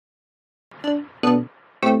So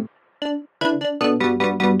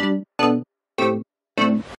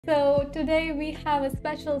today we have a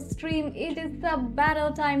special stream. It is the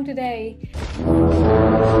battle time today. So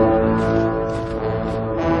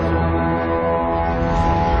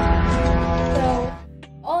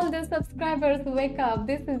all the subscribers wake up.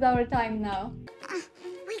 This is our time now.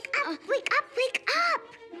 Wake up, wake up, wake up!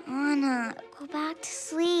 Anna, go back to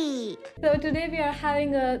sleep. So today we are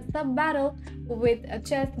having a sub battle with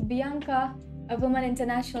Chessbia, a woman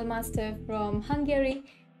international master from Hungary.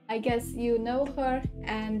 I guess you know her,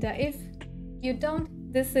 and if you don't,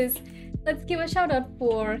 let's give a shout out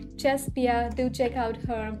for Chessbia. Do check out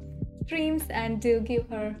her streams and do give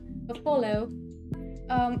her a follow.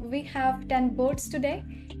 We have 10 boards today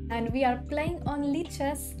and we are playing on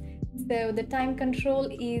Ruchess. So the time control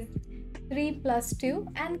is 3+2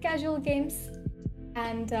 and casual games,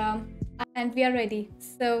 and we are ready.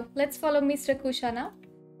 So let's follow Mr. Kusha now.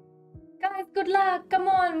 Guys, good luck! Come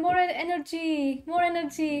on, more energy, more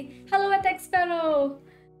energy. Hello, Attack Sparrow.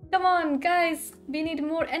 Come on, guys, we need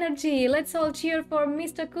more energy. Let's all cheer for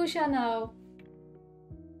Mr. Kusha now.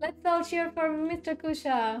 Let's all cheer for Mr.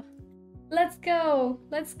 Kusha. Let's go,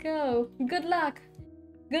 let's go. Good luck,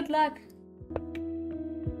 good luck.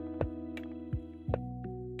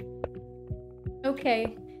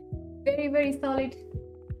 Okay, very solid,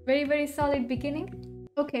 very solid beginning.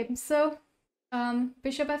 Okay, so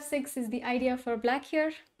bishop f6 is the idea for black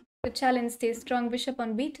here to challenge the strong bishop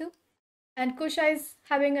on b2. And Kusha is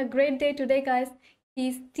having a great day today, guys.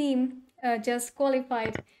 His team just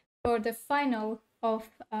qualified for the final of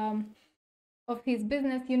his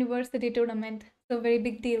business university tournament. So very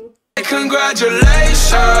big deal.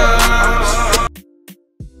 Congratulations!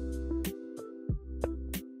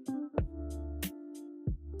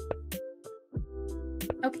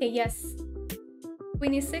 Okay, yes.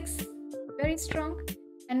 Queen e6, very strong.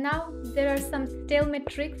 And now there are some stalemate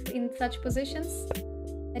tricks in such positions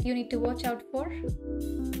that you need to watch out for.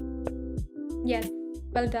 Yes,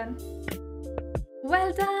 well done.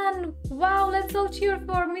 Well done! Wow, let's all cheer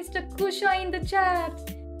for Mr. Kusha in the chat.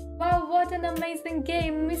 Wow, what an amazing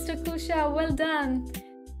game, Mr. Kusha, well done.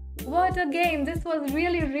 What a game, this was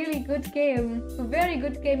really good game. A very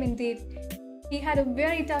good game indeed. He had a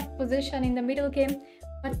very tough position in the middle game,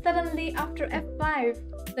 but suddenly after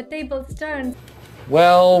f5, the tables turned.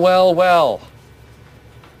 Well.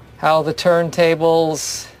 How the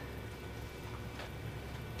turntables...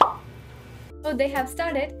 Oh, they have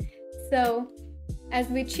started. So, as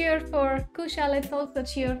we cheer for Kusha, let's also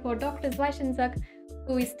cheer for Dr. Zweischenzak,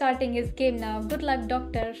 who is starting his game now. Good luck,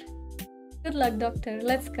 Doctor. Good luck, Doctor.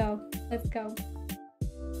 Let's go. Let's go.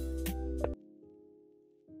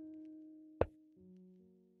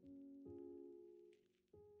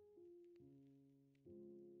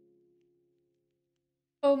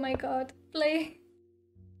 Oh my god. Play.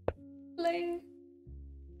 Play.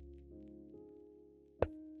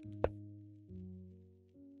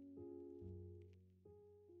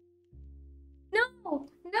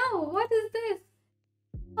 No, what is this?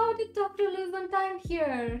 How did Doctor lose on time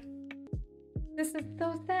here? This is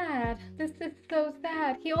so sad. This is so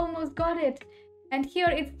sad. He almost got it. And here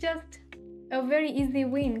it's just a very easy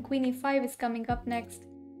win. Queen e5 is coming up next.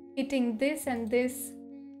 Hitting this and this.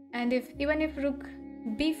 And even if Rook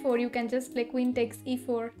b4, you can just play queen takes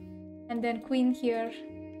e4 and then queen here.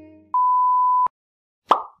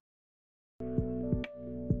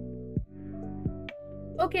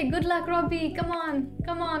 Okay, good luck, Robbie. Come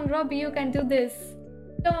on, Robbie, you can do this.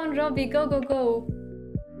 Come on, Robbie, go.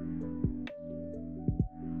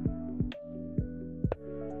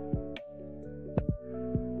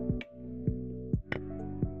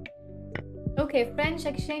 Okay, French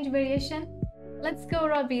exchange variation. Let's go,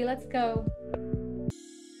 Robbie, let's go.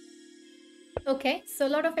 Okay, so a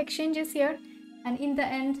lot of exchanges here, and in the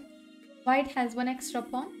end, white has one extra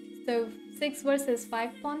pawn. So 6 versus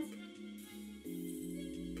 5 pawns.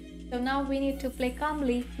 So now we need to play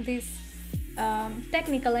calmly this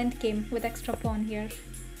technical endgame with extra pawn here.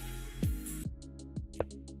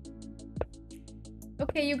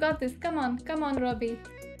 Okay, you got this. Come on, Robbie.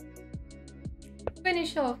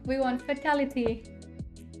 Finish off. We want fatality.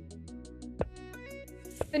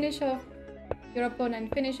 Finish off your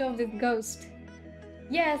opponent. Finish off this ghost.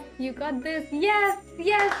 Yes, you got this. Yes,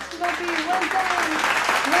 Robbie. Well done.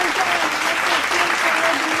 Let's cheer for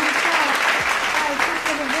Robbie in the chat.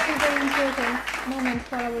 This was a very important moment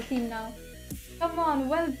for our team now. Come on,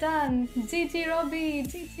 well done. GG, Robbie.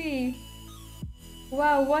 GG.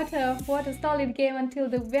 Wow, what a solid game until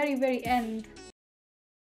the very end.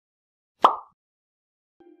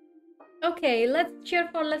 Okay, let's cheer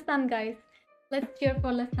for Lasan, guys. Let's cheer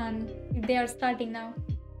for Lasan. They are starting now.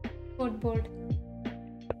 Fourth board.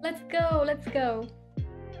 Let's go, let's go.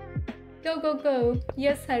 Go, go, go.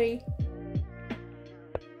 Yes, Hari.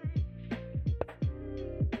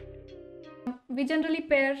 We generally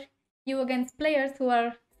pair you against players who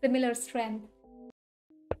are similar strength.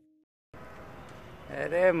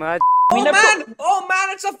 Oh man!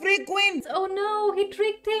 It's a free queen! Oh no, he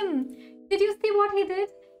tricked him! Did you see what he did?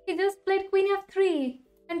 He just played queen f3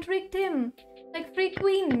 and tricked him. Like free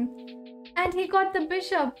queen. And he got the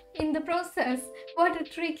bishop in the process. What a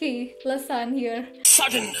tricky Lasan here.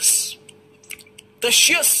 Suddenness. The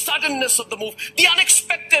sheer suddenness of the move. The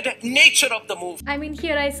unexpected nature of the move. I mean,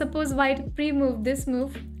 here I suppose white pre-moved this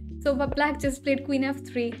move. So black just played queen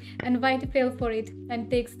f3 and white fell for it and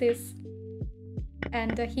takes this.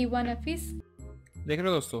 And he won a piece. देख रहे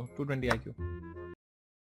हो दोस्तों 220 IQ.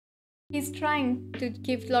 He's trying to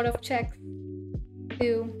give a lot of checks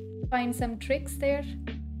to find some tricks there.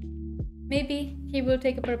 Maybe he will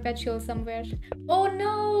take a perpetual somewhere. Oh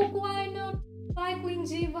no! Why not? Why queen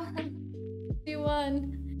g1?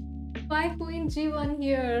 g1. Why queen g1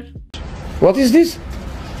 here? What is this?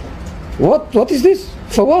 What is this?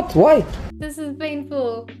 For what? Why? This is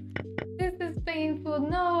painful. This is painful.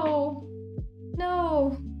 No!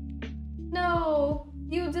 No! No!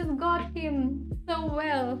 You just got him so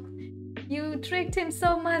well. You tricked him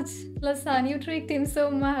so much, Lasan. You tricked him so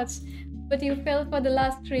much. But you fell for the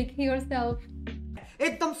last trick yourself.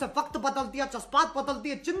 एकदम से वक्त बदल दिया, जज्बात बदल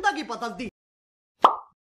दिए, जिंदगी बदल दी.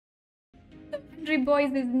 Andre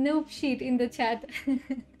boys is noob sheet in the chat.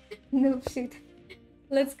 Noob sheet.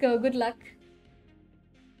 Let's go. Good luck.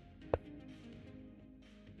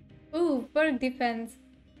 Ooh, Berg defense.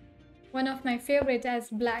 One of my favorite as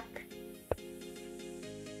black.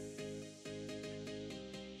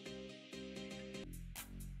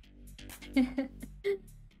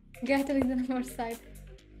 Gato is on our side.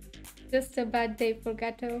 Just a bad day for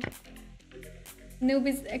Gato. Noob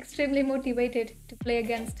is extremely motivated to play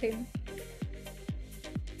against him.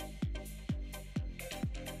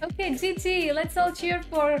 Okay, GG. Let's all cheer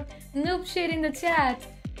for Noob shit in the chat.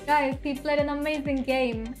 Guys, he played an amazing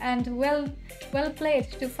game and well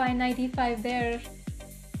played to find 95 there.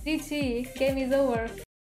 GG. Game is over.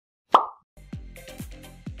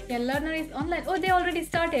 Yeah, learner is online. Oh, they already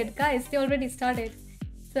started. Guys, they already started.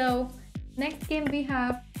 So, next game we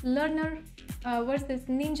have learner versus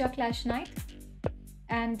Ninja Clash Knight.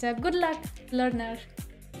 And good luck, learner.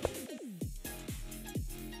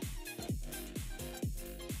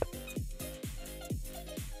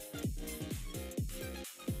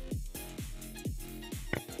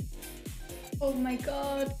 Oh my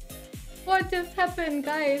god. What just happened,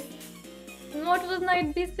 guys? What was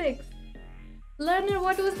knight b6? Learner,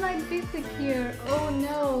 what was knight b6 here? Oh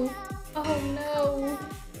no. Oh no.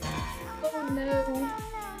 Oh no.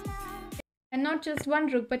 And not just one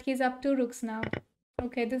rook, but he's up 2 rooks now.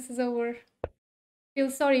 Okay, this is over.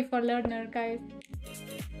 Feel sorry for learner, guys.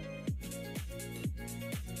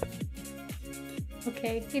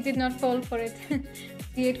 Okay, he did not fall for it.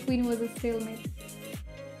 D8 queen was a stalemate.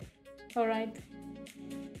 Alright.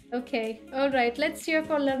 Okay, alright, let's cheer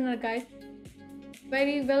for learner, guys.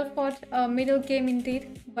 Very well fought middle game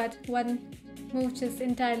indeed, but one move just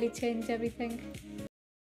entirely changed everything.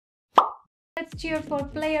 Let's cheer for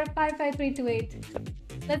player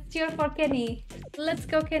 55328. Let's cheer for Kenny. Let's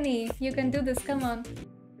go, Kenny. You can do this, come on.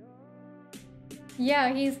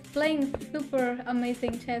 Yeah, he's playing super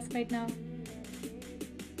amazing chess right now.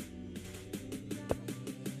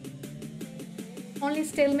 Only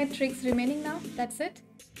stalemate tricks remaining now, that's it.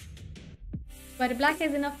 But black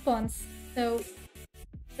has enough pawns, so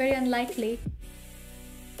very unlikely.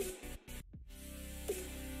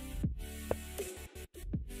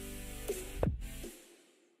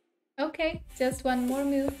 Okay, just one more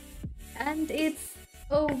move and it's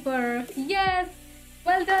over. Yes!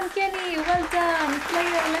 Well done, Kenny! Well done!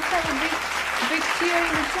 Player, let's have a big cheer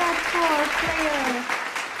in the chat for player.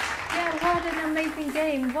 Yeah, what an amazing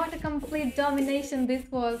game. What a complete domination this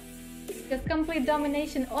was. Just complete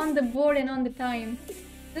domination on the board and on the time.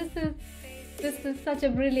 This is such a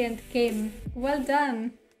brilliant game. Well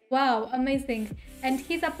done. Wow, amazing. And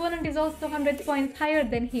his opponent is also 100 points higher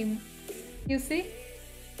than him. You see?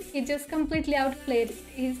 He just completely outplayed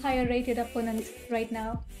his higher rated opponent right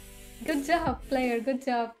now. Good job, player. Good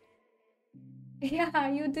job. Yeah,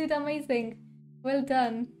 you did amazing. Well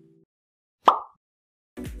done.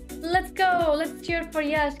 Let's go. Let's cheer for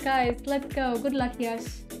Yash, guys. Let's go. Good luck, Yash.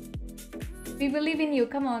 We believe in you.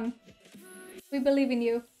 Come on. We believe in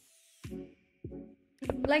you.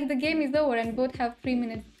 Like the game is over and both have 3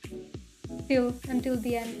 minutes until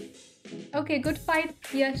the end. Okay, good fight.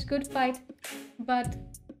 Yash, good fight. But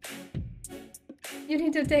You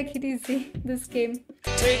need to take it easy this game.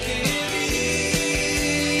 Take it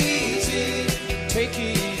easy. Take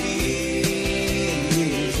it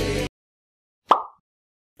easy.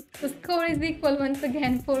 The score is equal once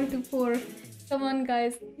again, 4-4. Come on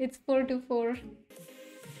guys, it's 4-4.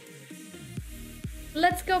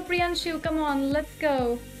 Let's go Priyanshu, come on, let's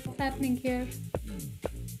go. What's happening here?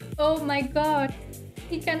 Oh my god.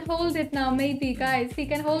 He can hold it now, maybe guys. He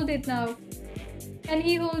can hold it now. Can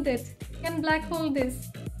he hold it? Can black hold this?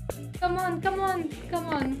 Come on, come on, come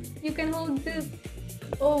on. You can hold this.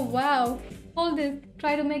 Oh wow. Hold it.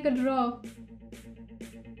 Try to make a draw.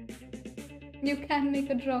 You can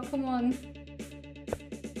make a draw. Come on.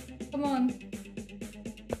 Come on.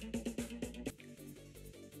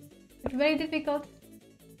 It's very difficult.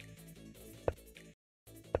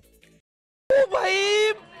 ओ भाई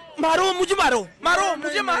मारो मुझे मारो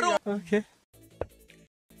Okay.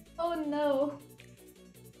 Oh no.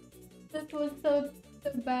 This was so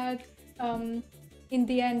bad. In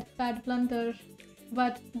the end, bad blunder.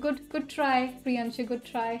 But good try, Priyanshu, good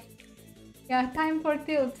try. Yeah, time for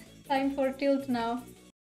tilt. Time for tilt now.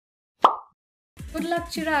 Good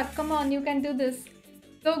luck, Chirag. Come on, you can do this.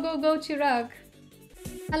 Go, go, go, Chirag.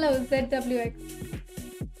 Hello, ZWX.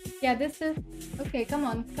 Yeah, this is... Okay, come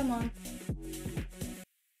on, come on.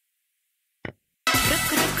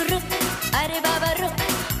 Ruk, ruk, ruk. Arey baba ruk.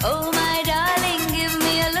 Oh my darling, give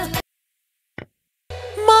me a look.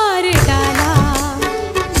 Maar dala.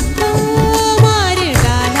 Oh, maar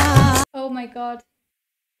dala. Oh my god.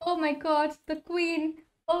 Oh my god, the queen.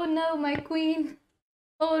 Oh no, my queen.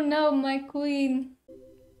 Oh no, my queen.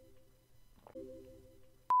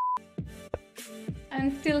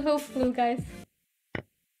 I'm still hopeful, guys.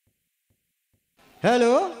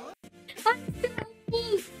 Hello? I'm still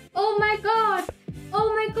hopeful. Oh my god.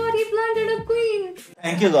 Oh my god, he blundered a queen.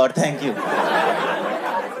 Thank you, God. Thank you.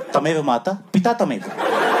 Tameva Mata, Pita Tameva.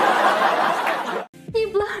 He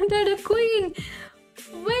blundered a queen.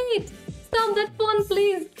 Wait. Stop that pawn,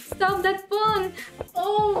 please. Stop that pawn.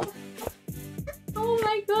 Oh. Oh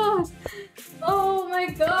my god. Oh my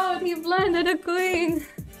god, he blundered a queen.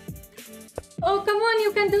 Oh, come on,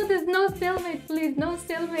 you can do this. No stalemate, please. No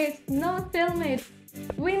stalemate. No stalemate.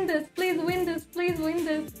 Win this. Please win this. Please win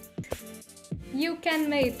this. You can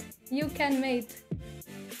mate. You can mate.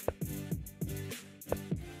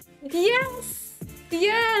 Yes.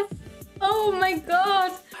 Yes. Oh my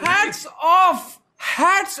god. Hats off!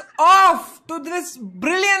 Hats off to this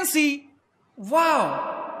brilliancy!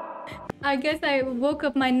 Wow! I guess I woke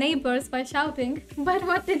up my neighbors by shouting. But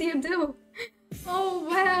what did you do? Oh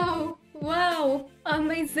wow. Wow.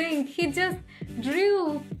 Amazing. He just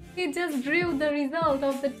drew the result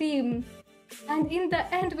of the team. And in the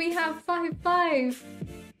end we have 5-5.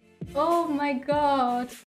 Oh my god.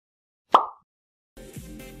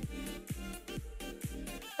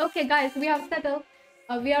 Okay guys, we have settled.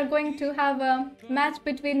 We are going to have a match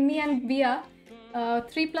between me and Bia.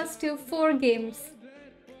 3+2, 4 games.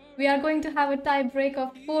 We are going to have a tie break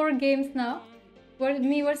of 4 games now.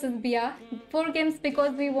 Me versus Bia. 4 games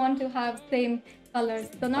because we want to have same colors.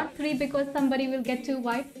 So not 3 because somebody will get 2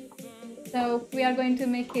 white. So we are going to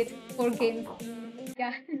make it 4 games.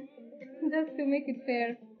 Yeah, just to make it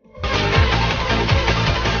fair.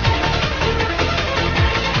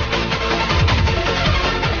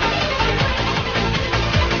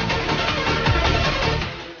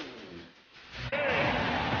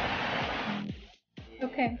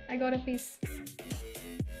 Okay, I got a piece.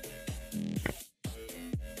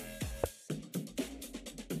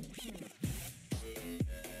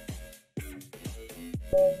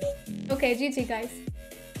 Okay, GG guys.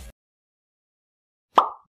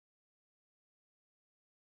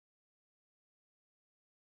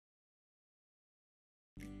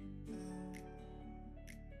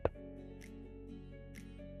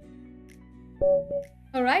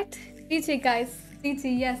 Alright, GG guys.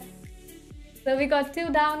 GG, yes. So we got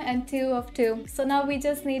 2 down and 2 of 2. So now we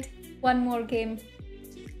just need 1 more game.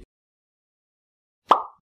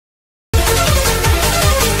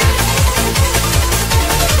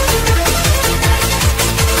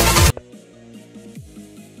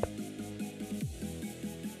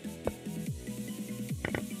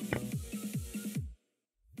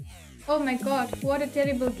 Oh my god, what a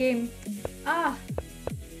terrible game. Ah!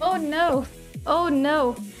 Oh no! Oh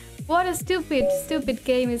no! What a stupid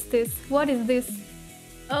game is this? What is this?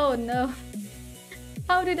 Oh no!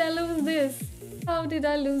 How did I lose this? How did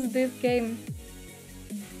I lose this game?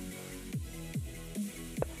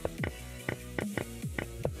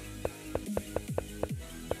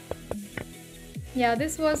 Yeah,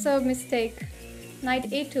 this was a mistake. Knight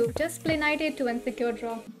a2. Just play knight a2 and secure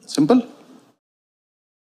draw. Simple.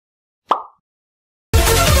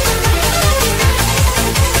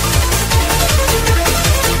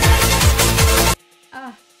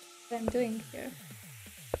 I'm doing here.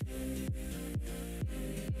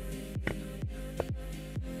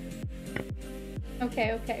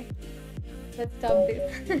 Okay, okay. Let's stop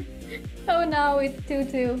this. Oh, now it's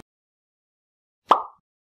 2-2.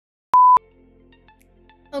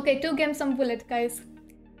 Okay, 2 games of bullet, guys.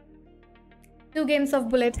 2 games of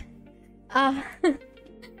bullet. 2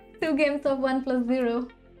 games of 1+0.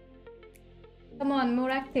 Come on,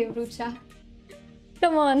 more active, Rucha.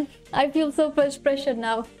 Come on. I feel so much pressure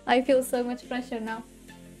now. I feel so much pressure now.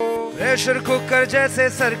 Pressure cooker जैसे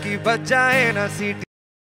sir की बज जाए ना सीटी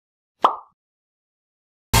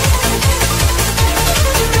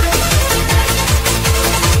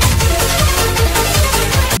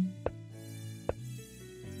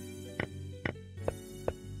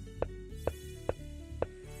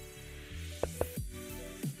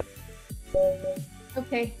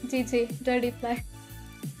Okay, GG, dirty play.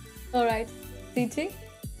 Alright, GG.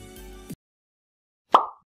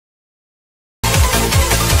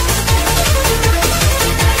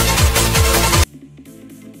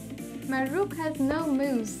 My rook has no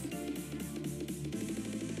moves.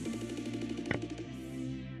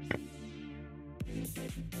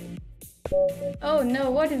 Oh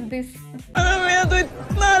no, what is this?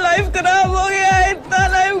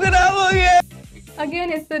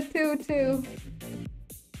 Again it's a 2-2.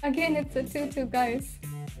 Again it's a 2-2, guys.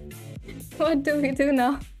 What do we do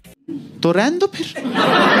now? तो रहने दो फिर.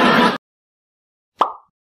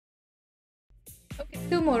 Okay,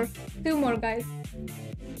 2 more. 2 more, guys.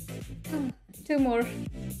 2 more.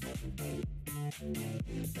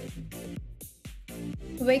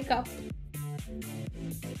 Wake up.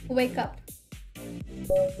 Wake up.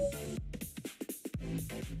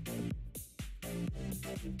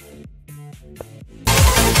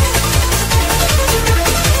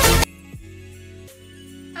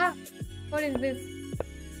 Ah, what is this?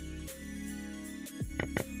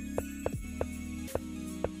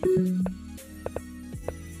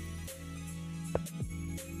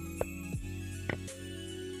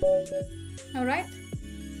 All right.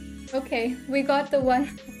 Okay, we got the one.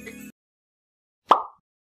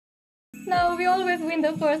 Now we always win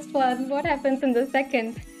the first one. What happens in the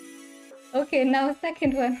second? Okay, now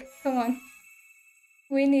second one. Come on.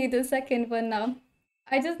 We need a second one now.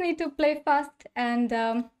 I just need to play fast and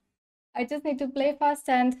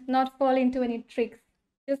not fall into any tricks.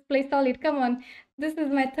 Just play solid. Come on. This is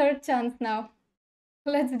my third chance now.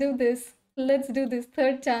 Let's do this. Let's do this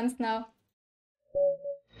third chance now.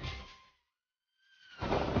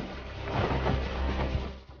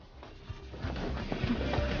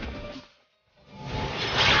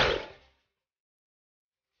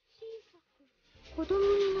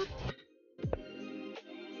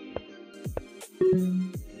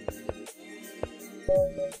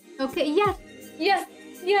 Okay, yes, yes,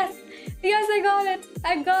 yes, yes, I got it,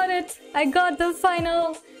 I got it, I got the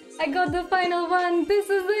final one. This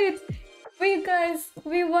is it.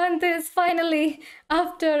 We won this finally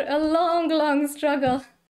after a long struggle.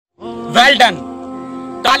 Well done.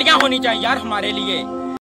 तालियां होनी चाहिए यार हमारे लिए.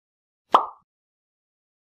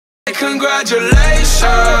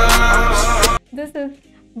 Congratulations. This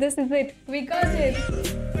is it. We got it.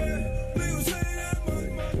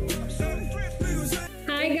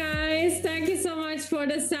 Hi guys, thank you so much for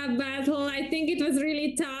the sub battle. I think it was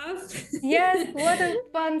really tough. Yes, what a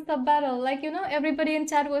fun sub battle. Like, you know, everybody in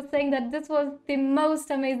chat was saying that this was the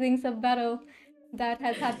most amazing sub battle that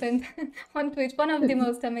has happened on Twitch. One of the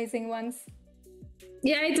most amazing ones.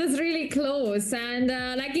 Yeah, it was really close. And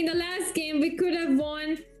like in the last game, we could have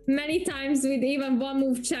won many times with even one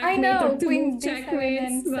move checkmate. I know, or 2 Queen move D7 checkmates.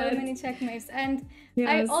 and so many checkmates. And yes.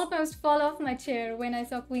 I almost fall off my chair when I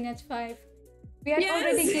saw Queen H5. We had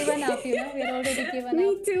already given up, you know, we had already given Me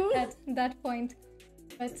up too. at that point.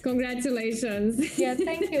 But congratulations. yeah,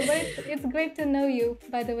 thank you. But it's great to know you,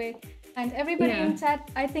 by the way. And everybody in chat,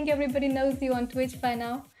 I think everybody knows you on Twitch by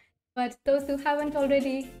now. But those who haven't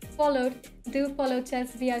already followed, do follow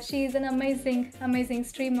Chessbia. She is an amazing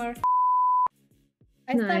streamer.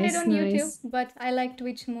 I started on YouTube, but I like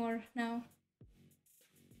Twitch more now.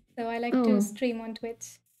 So I like to stream on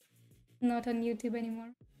Twitch, not on YouTube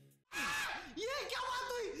anymore.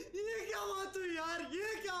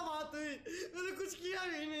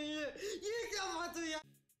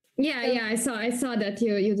 Yeah, I saw that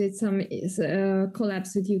you did some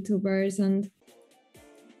collabs with YouTubers and.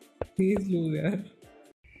 Please lose, yeah.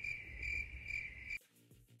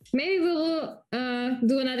 Maybe we'll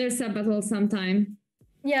do another sub battle sometime.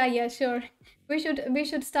 Yeah, sure. We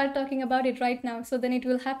should start talking about it right now, so then it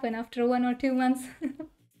will happen after 1 or 2 months.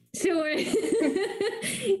 Sure.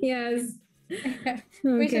 Yes.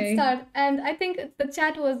 We should start. And I think the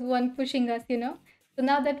chat was one pushing us, you know. So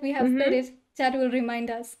now that we have said it, chat will remind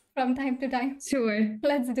us from time to time. Sure.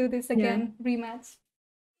 Let's do this again. Rematch.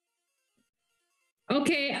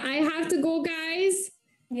 Okay, I have to go, guys.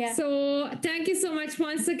 Yeah. So thank you so much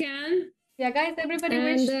once again. Yeah, guys, everybody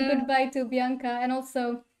wish goodbye to Bianca, and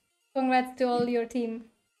also congrats to all your team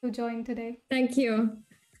who joined today. Thank you.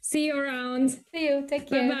 See you around. See you. Take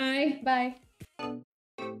care. Bye-bye.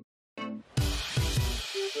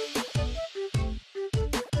 Bye.